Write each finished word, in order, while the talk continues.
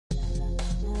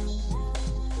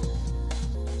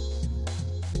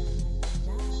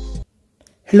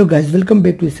Hello guys, welcome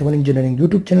back to Civil Engineering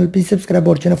YouTube channel. Please subscribe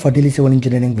our channel for daily civil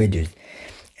engineering videos.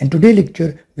 In today's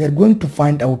lecture, we are going to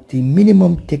find out the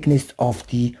minimum thickness of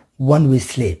the one-way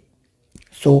slab.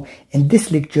 So in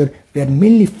this lecture, we are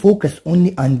mainly focused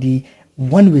only on the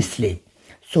one-way slab.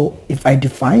 So if I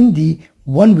define the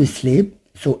one-way slab,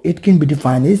 so it can be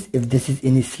defined as if this is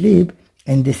any slab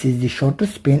and this is the shorter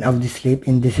span of the slab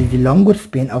and this is the longer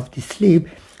span of the slab.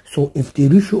 So if the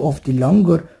ratio of the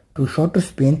longer to shorter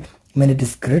span, when it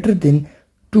is greater than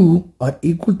 2 or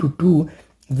equal to 2,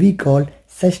 we call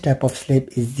such type of slab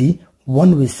is the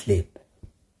one-way slab.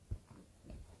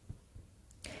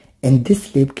 And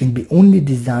this slab can be only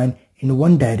designed in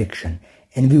one direction,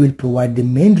 and we will provide the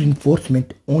main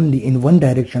reinforcement only in one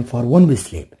direction for one-way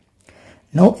slab.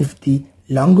 Now if the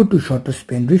longer to shorter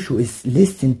span ratio is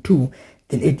less than 2,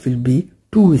 then it will be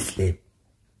two-way slab.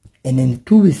 And in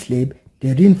two-way slab,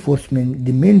 the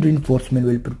main reinforcement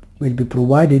will be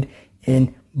provided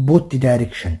in both the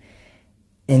direction,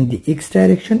 in the x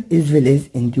direction as well as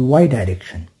in the y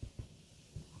direction.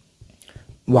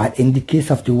 While in the case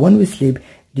of the one-way slab,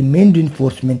 the main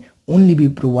reinforcement only be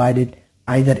provided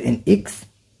either in x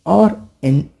or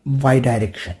in y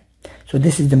direction. So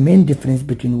this is the main difference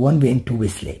between one-way and two-way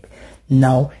slab.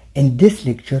 Now in this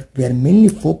lecture, we are mainly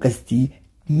focused the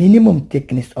minimum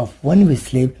thickness of one-way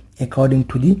slab according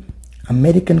to the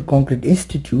American Concrete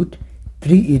Institute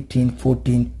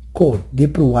 31814 code. They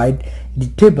provide the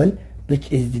table,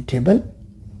 which is the table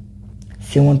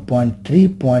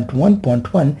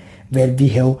 7.3.1.1, where we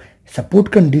have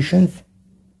support conditions,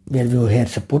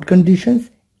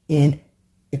 and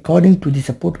according to the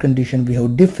support condition we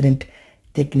have different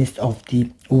thickness of the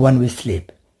one-way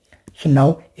slab. So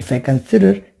now if I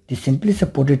consider the simply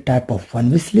supported type of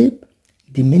one-way slab,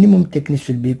 the minimum thickness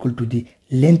will be equal to the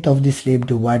length of the slab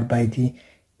divided by the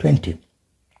 20.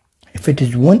 If it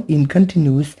is one in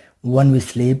continuous one-way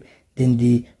slab, then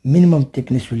the minimum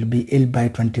thickness will be L by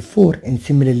 24, and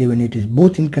similarly when it is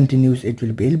both in continuous, it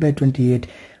will be L by 28.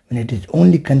 When it is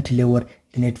only cantilever,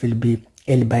 then it will be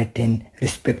L by 10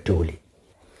 respectively.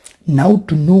 Now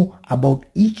to know about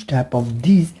each type of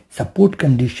these support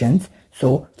conditions,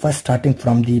 so first starting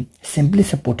from the simply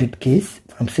supported case,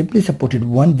 from simply supported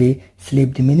one-way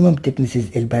slab, the minimum thickness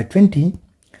is L by 20.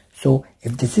 So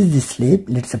if this is the slab,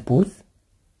 let's suppose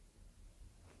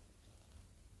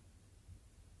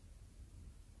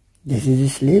this is the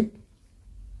slab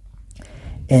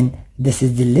and this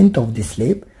is the length of the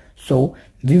slab. So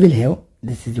we will have,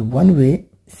 this is a one-way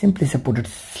simply supported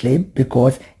slab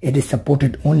because it is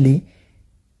supported only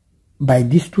by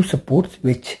these two supports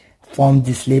which form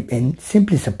the slab and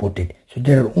simply supported. So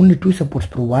there are only two supports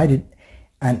provided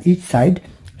on each side.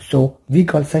 So we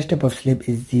call such type of slab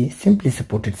is the simply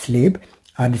supported slab,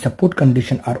 or the support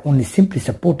condition are only simply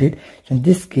supported. So in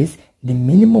this case, the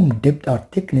minimum depth or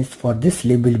thickness for this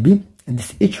slab will be,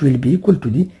 this h will be equal to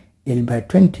the L by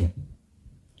 20.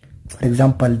 For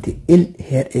example, the L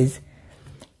here is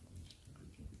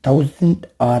 1000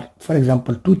 or for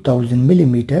example 2000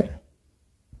 millimeter.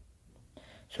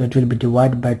 So it will be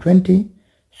divided by 20.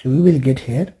 So we will get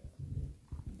here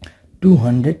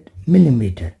 200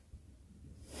 millimeter.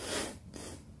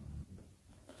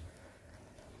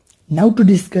 Now to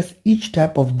discuss each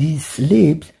type of these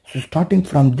slabs, so starting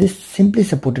from this simply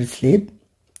supported slab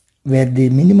where the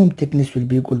minimum thickness will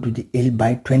be equal to the L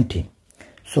by 20.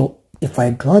 So if I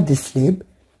draw this slab,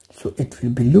 so it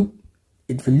will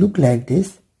look like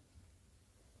this.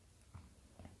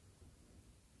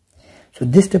 So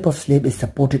this type of slab is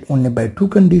supported only by two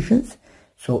conditions.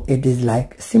 So it is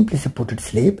like simply supported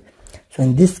slab. So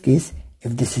in this case,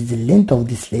 if this is the length of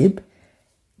the slab,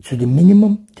 so the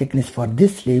minimum thickness for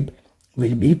this slab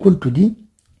will be equal to the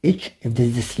h. If this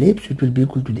is the slab, so it will be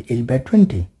equal to the L by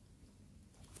 20,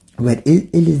 where L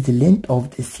is the length of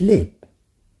the slab.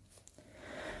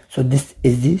 So this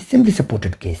is the simply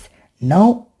supported case.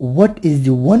 Now what is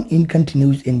the one in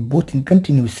continuous and both in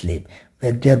continuous slab,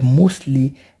 where they are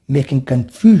mostly making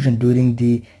confusion during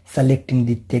the selecting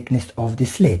the thickness of the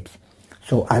slabs.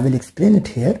 So I will explain it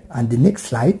here on the next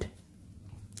slide.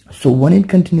 So one in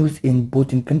continuous and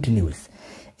both in continuous.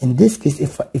 In this case,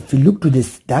 if we look to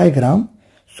this diagram,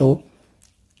 so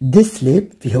this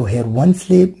slab, we have here one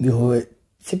slab, we have a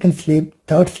second slab,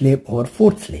 third slab or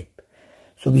fourth slab.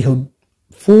 So we have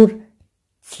four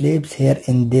slabs here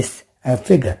in this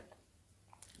figure.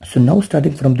 So now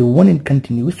starting from the one in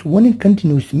continuous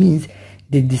means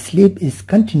that the slab is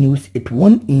continuous at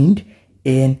one end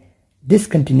and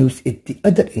discontinuous at the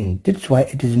other end. That's why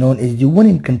it is known as the one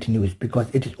in continuous,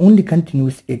 because it is only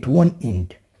continuous at one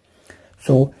end.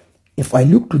 So if I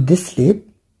look to this slab,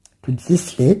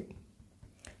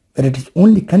 where it is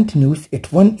only continuous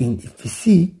at one end. If we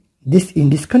see, this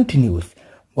end is continuous,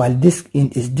 while this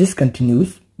end is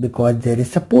discontinuous because there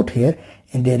is support here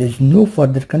and there is no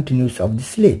further continuous of the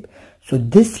slab. So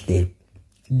this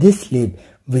slab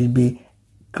will be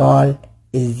called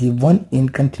as the one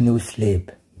end continuous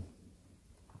slab.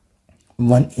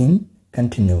 One end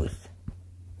continuous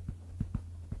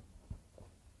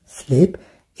slab,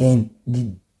 and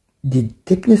the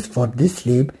thickness for this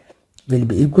slab will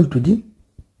be equal to the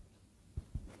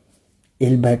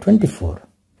L by 24.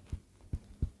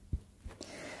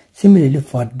 Similarly,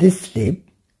 for this slab,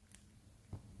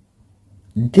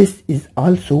 this is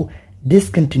also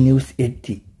discontinuous at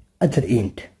the other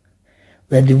end,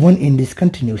 where the one end is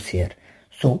continuous here.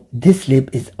 So this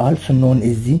slab is also known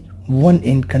as the one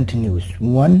end continuous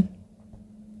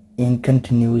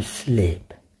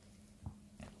slab.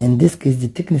 In this case, the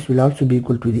thickness will also be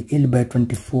equal to the L by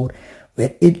 24,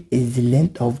 where L is the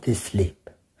length of the slab.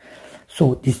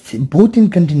 So this both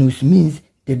end continuous means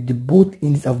that the both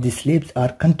ends of the slabs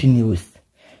are continuous.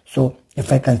 So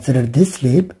if I consider this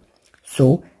slab,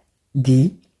 so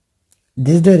this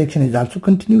direction is also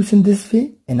continuous in this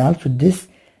way, and also this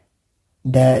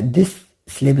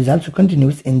slab is also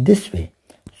continuous in this way.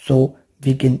 So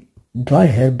we can draw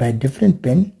here by different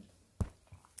pen.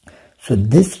 So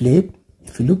this slab,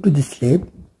 if you look to this slab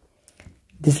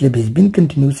has been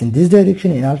continuous in this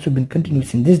direction and also been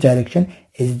continuous in this direction,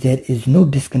 as there is no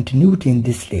discontinuity in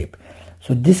this slab.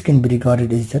 So this can be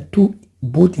regarded as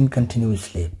both in continuous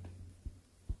slab.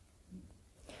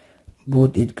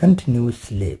 Both in continuous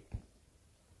slab.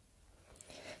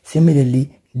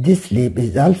 Similarly, this slab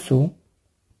is also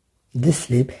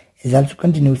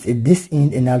continuous at this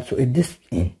end and also at this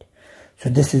end. So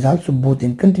this is also both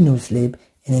in continuous slab,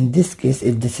 and in this case,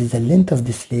 if this is the length of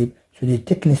the slab, so the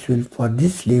thickness for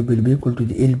this slab will be equal to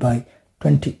the L by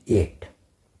 28.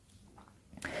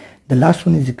 The last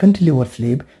one is the cantilever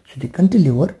slab. So the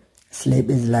cantilever slab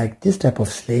is like this type of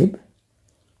slab,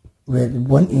 where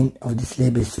one end of the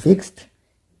slab is fixed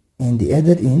and the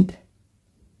other end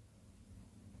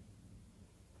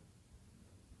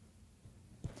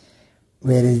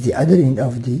whereas the other end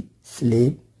of the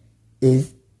slab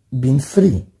is being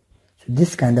free. So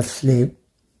this kind of slab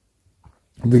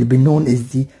will be known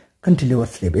as the cantilever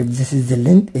slab. If this is the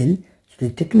length L, so the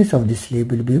thickness of the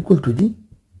slab will be equal to the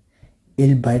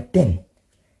L by 10.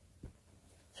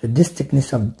 So this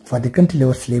thickness for the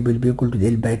cantilever slab will be equal to the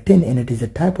L by 10, and it is a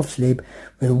type of slab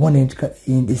where one end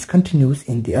is continuous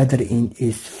and the other end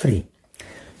is free.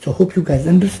 So hope you guys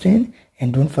understand,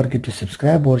 and don't forget to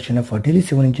subscribe our channel for daily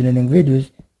civil engineering videos.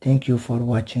 Thank you for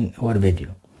watching our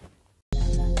video.